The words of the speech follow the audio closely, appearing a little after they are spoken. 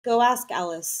Go Ask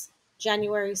Alice,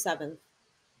 January 7th.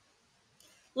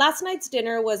 Last night's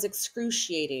dinner was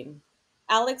excruciating.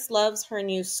 Alex loves her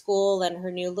new school and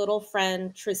her new little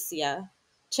friend, Tricia.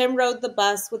 Tim rode the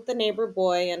bus with the neighbor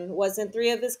boy and was in three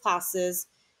of his classes.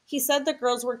 He said the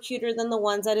girls were cuter than the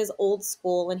ones at his old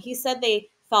school, and he said they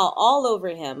fell all over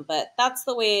him, but that's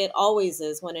the way it always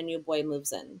is when a new boy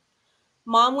moves in.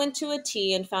 Mom went to a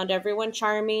tea and found everyone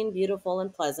charming, beautiful,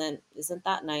 and pleasant. Isn't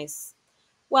that nice?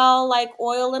 Well, like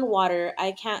oil and water,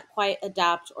 I can't quite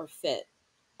adapt or fit.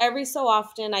 Every so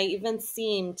often, I even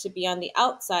seem to be on the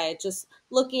outside, just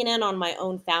looking in on my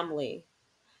own family.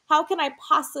 How can I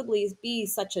possibly be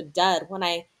such a dud when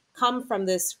I come from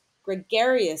this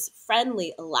gregarious,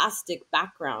 friendly, elastic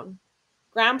background?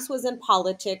 Gramps was in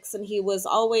politics, and he was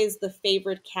always the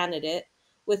favored candidate,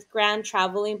 with Gran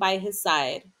traveling by his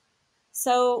side.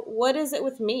 So, what is it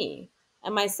with me?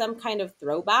 Am I some kind of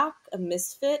throwback, a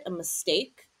misfit, a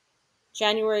mistake?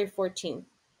 January 14th.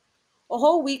 A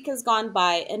whole week has gone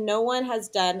by and no one has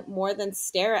done more than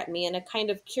stare at me in a kind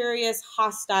of curious,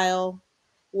 hostile,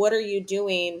 what are you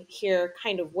doing here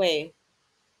kind of way.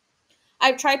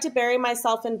 I've tried to bury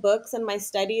myself in books and my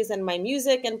studies and my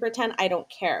music and pretend I don't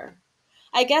care.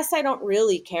 I guess I don't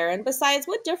really care, and besides,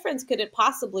 what difference could it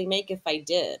possibly make if I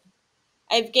did?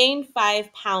 I've gained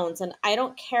 5 pounds and I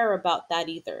don't care about that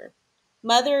either.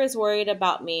 Mother is worried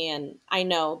about me, and I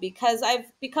know because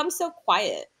I've become so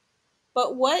quiet.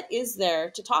 But what is there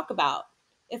to talk about?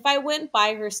 If I went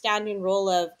by her standing rule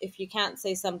of if you can't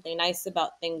say something nice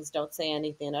about things, don't say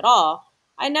anything at all,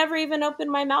 I never even opened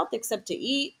my mouth except to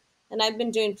eat, and I've been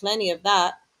doing plenty of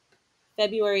that.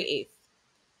 February 8th.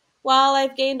 Well,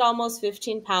 I've gained almost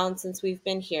 15 pounds since we've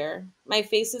been here. My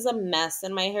face is a mess,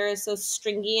 and my hair is so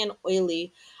stringy and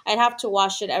oily, I'd have to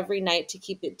wash it every night to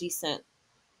keep it decent.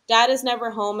 Dad is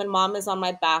never home and mom is on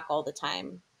my back all the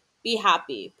time. Be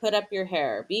happy, put up your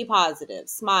hair, be positive,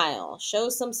 smile, show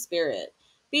some spirit,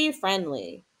 be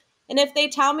friendly. And if they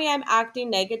tell me I'm acting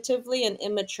negatively and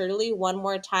immaturely one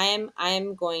more time,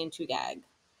 I'm going to gag.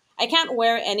 I can't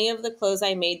wear any of the clothes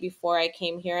I made before I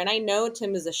came here, and I know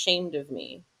Tim is ashamed of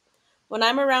me. When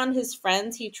I'm around his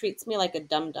friends, he treats me like a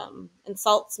dum dum,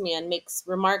 insults me, and makes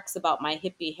remarks about my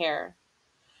hippie hair.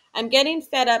 I'm getting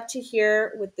fed up to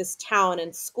here with this town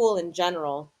and school in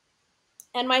general,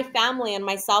 and my family and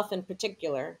myself in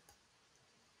particular.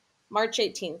 March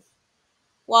 18th.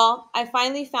 Well, I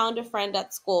finally found a friend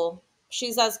at school.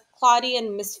 She's as cloddy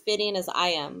and misfitting as I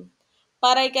am.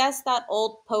 But I guess that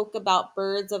old poke about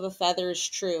birds of a feather is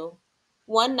true.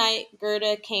 One night,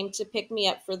 Gerda came to pick me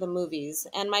up for the movies,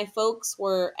 and my folks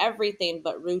were everything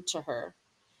but rude to her.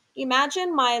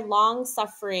 Imagine my long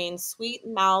suffering, sweet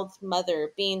mouthed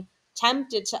mother being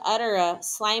tempted to utter a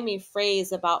slimy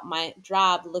phrase about my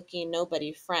drab looking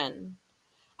nobody friend.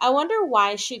 I wonder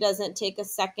why she doesn't take a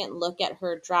second look at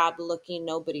her drab looking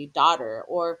nobody daughter,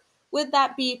 or would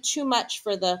that be too much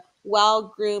for the well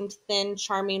groomed, thin,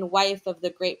 charming wife of the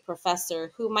great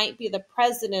professor who might be the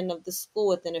president of the school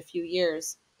within a few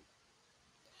years?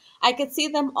 I could see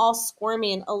them all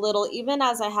squirming a little, even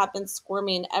as I have been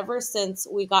squirming ever since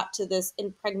we got to this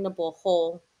impregnable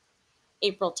hole.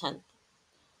 April 10th.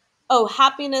 Oh,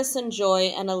 happiness and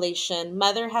joy and elation.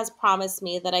 Mother has promised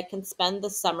me that I can spend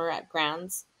the summer at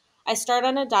Grand's. I start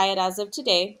on a diet as of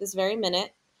today, this very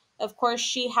minute. Of course,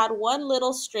 she had one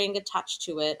little string attached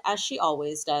to it, as she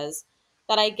always does,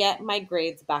 that I get my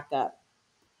grades back up.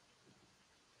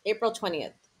 April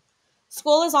 20th.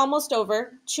 School is almost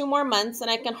over, 2 more months, and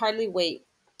I can hardly wait.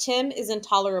 Tim is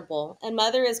intolerable, and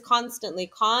Mother is constantly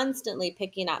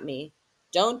picking at me.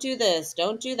 Don't do this,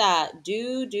 don't do that,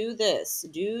 do this,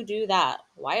 do that.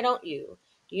 Why don't you?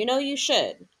 You know you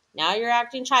should. Now you're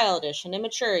acting childish and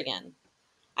immature again.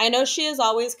 I know she is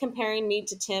always comparing me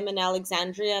to Tim and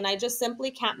Alexandria, and I just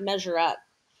simply can't measure up.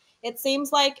 It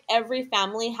seems like every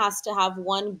family has to have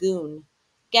one goon.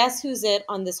 Guess who's it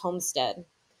on this homestead?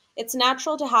 It's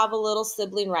natural to have a little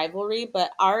sibling rivalry,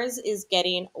 but ours is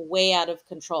getting way out of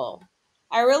control.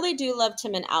 I really do love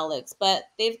Tim and Alex, but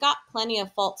they've got plenty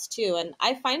of faults too, and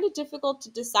I find it difficult to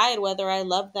decide whether I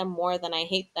love them more than I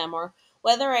hate them or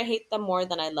whether I hate them more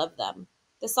than I love them.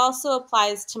 This also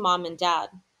applies to mom and dad.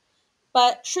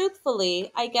 But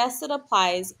truthfully, I guess it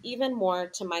applies even more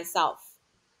to myself.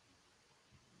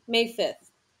 May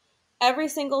 5th. Every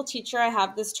single teacher I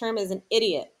have this term is an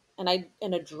idiot and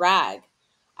a drag.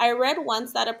 I read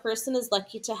once that a person is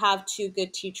lucky to have two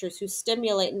good teachers who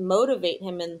stimulate and motivate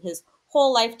him in his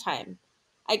whole lifetime.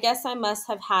 I guess I must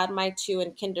have had my two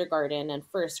in kindergarten and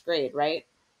first grade, right?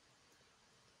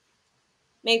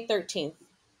 May 13th.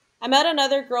 I met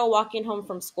another girl walking home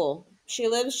from school. She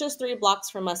lives just 3 blocks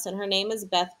from us and her name is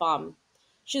Beth Baum.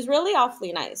 She's really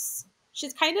awfully nice.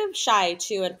 She's kind of shy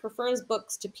too and prefers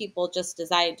books to people just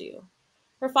as I do.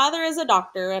 Her father is a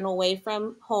doctor and away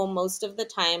from home most of the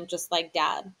time, just like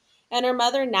dad. And her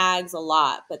mother nags a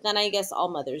lot, but then I guess all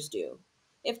mothers do.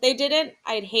 If they didn't,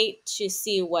 I'd hate to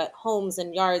see what homes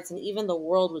and yards and even the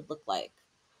world would look like.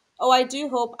 Oh, I do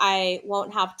hope I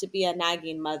won't have to be a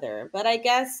nagging mother, but I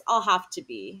guess I'll have to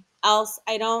be. Else,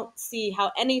 I don't see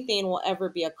how anything will ever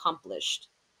be accomplished.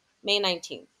 May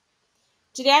 19th.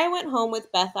 Today I went home with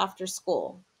Beth after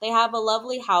school. They have a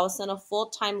lovely house and a full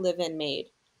time live in maid.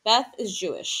 Beth is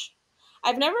Jewish.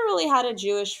 I've never really had a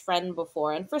Jewish friend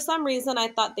before, and for some reason I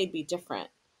thought they'd be different.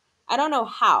 I don't know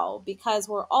how, because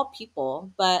we're all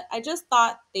people, but I just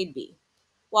thought they'd be.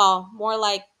 Well, more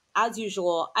like, as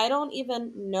usual, I don't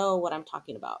even know what I'm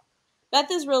talking about. Beth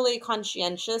is really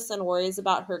conscientious and worries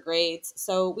about her grades,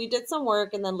 so we did some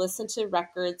work and then listened to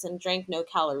records and drank no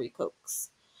calorie cokes.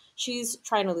 She's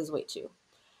trying to lose weight too.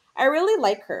 I really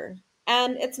like her.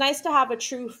 And it's nice to have a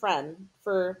true friend.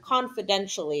 For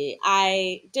confidentially,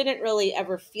 I didn't really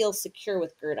ever feel secure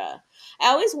with Gerda. I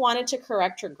always wanted to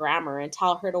correct her grammar and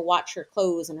tell her to watch her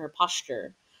clothes and her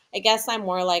posture. I guess I'm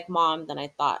more like mom than I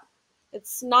thought.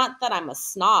 It's not that I'm a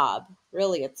snob,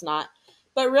 really, it's not.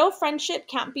 But real friendship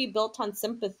can't be built on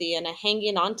sympathy and a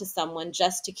hanging on to someone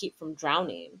just to keep from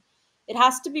drowning. It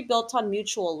has to be built on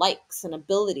mutual likes and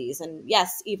abilities and,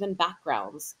 yes, even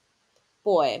backgrounds.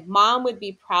 Boy, mom would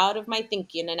be proud of my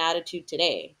thinking and attitude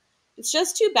today. It's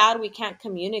just too bad we can't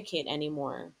communicate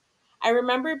anymore. I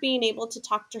remember being able to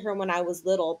talk to her when I was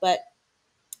little, but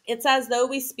it's as though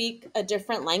we speak a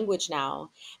different language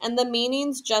now, and the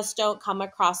meanings just don't come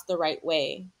across the right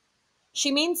way.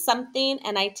 She means something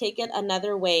and I take it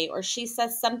another way, or she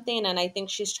says something and I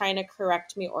think she's trying to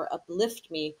correct me or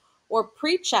uplift me or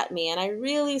preach at me, and I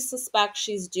really suspect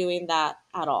she's doing that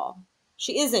at all.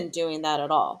 She isn't doing that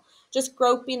at all. Just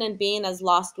groping and being as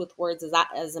lost with words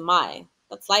as am I.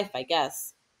 That's life, I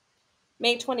guess.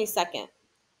 May 22nd.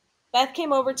 Beth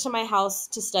came over to my house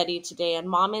to study today, and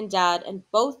mom and dad and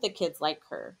both the kids like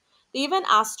her. They even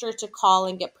asked her to call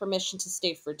and get permission to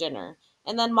stay for dinner.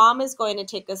 And then mom is going to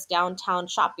take us downtown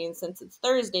shopping since it's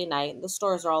Thursday night and the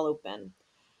stores are all open.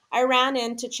 I ran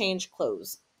in to change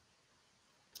clothes,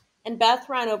 and Beth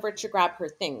ran over to grab her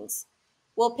things.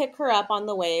 We'll pick her up on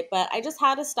the way, but I just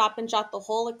had to stop and jot the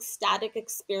whole ecstatic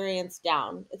experience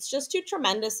down. It's just too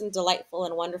tremendous and delightful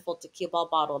and wonderful to keep all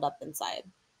bottled up inside.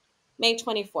 May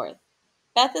 24th.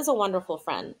 Beth is a wonderful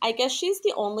friend. I guess she's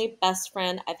the only best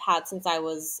friend I've had since I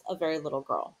was a very little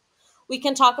girl. We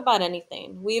can talk about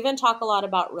anything. We even talk a lot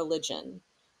about religion.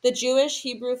 The Jewish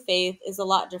Hebrew faith is a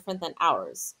lot different than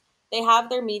ours. They have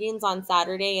their meetings on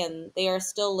Saturday and they are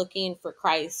still looking for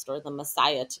Christ or the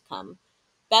Messiah to come.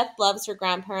 Beth loves her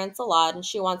grandparents a lot and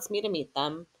she wants me to meet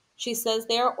them. She says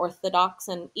they are Orthodox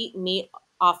and eat meat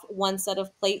off one set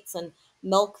of plates and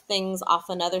milk things off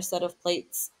another set of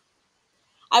plates.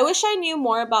 I wish I knew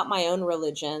more about my own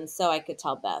religion so I could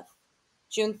tell Beth.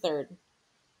 June 3rd.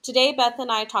 Today, Beth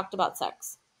and I talked about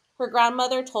sex. Her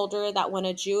grandmother told her that when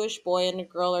a Jewish boy and a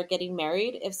girl are getting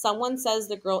married, if someone says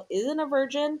the girl isn't a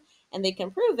virgin and they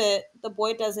can prove it, the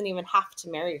boy doesn't even have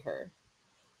to marry her.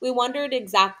 We wondered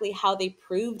exactly how they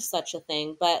proved such a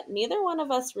thing, but neither one of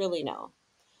us really know.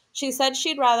 She said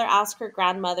she'd rather ask her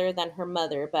grandmother than her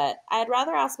mother, but I'd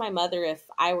rather ask my mother if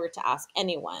I were to ask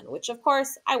anyone, which of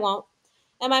course I won't,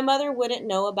 and my mother wouldn't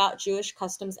know about Jewish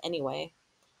customs anyway.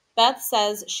 Beth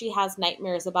says she has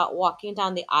nightmares about walking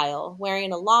down the aisle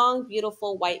wearing a long,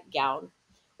 beautiful white gown,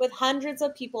 with hundreds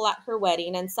of people at her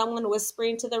wedding and someone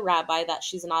whispering to the rabbi that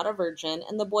she's not a virgin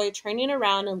and the boy turning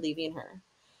around and leaving her.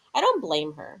 I don't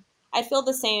blame her. I feel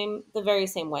the very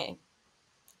same way.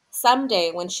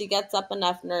 Someday, when she gets up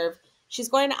enough nerve, she's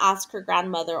going to ask her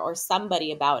grandmother or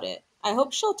somebody about it. I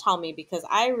hope she'll tell me because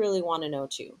I really want to know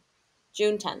too.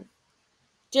 June 10th.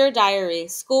 Dear Diary,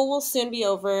 school will soon be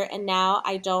over and now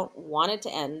I don't want it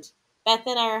to end. Beth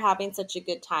and I are having such a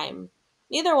good time.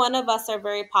 Neither one of us are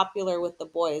very popular with the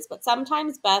boys, but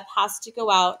sometimes Beth has to go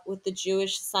out with the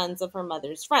Jewish sons of her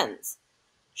mother's friends.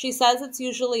 She says it's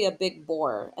usually a big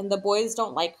bore, and the boys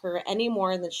don't like her any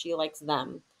more than she likes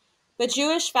them. But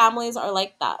Jewish families are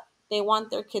like that. They want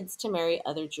their kids to marry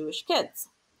other Jewish kids.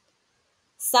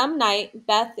 Some night,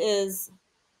 Beth is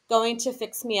going to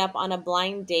fix me up on a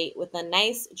blind date with a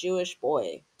nice Jewish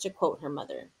boy, to quote her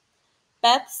mother.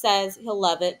 Beth says he'll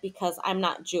love it because I'm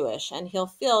not Jewish and he'll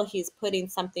feel he's putting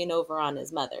something over on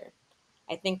his mother.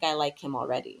 I think I like him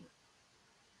already.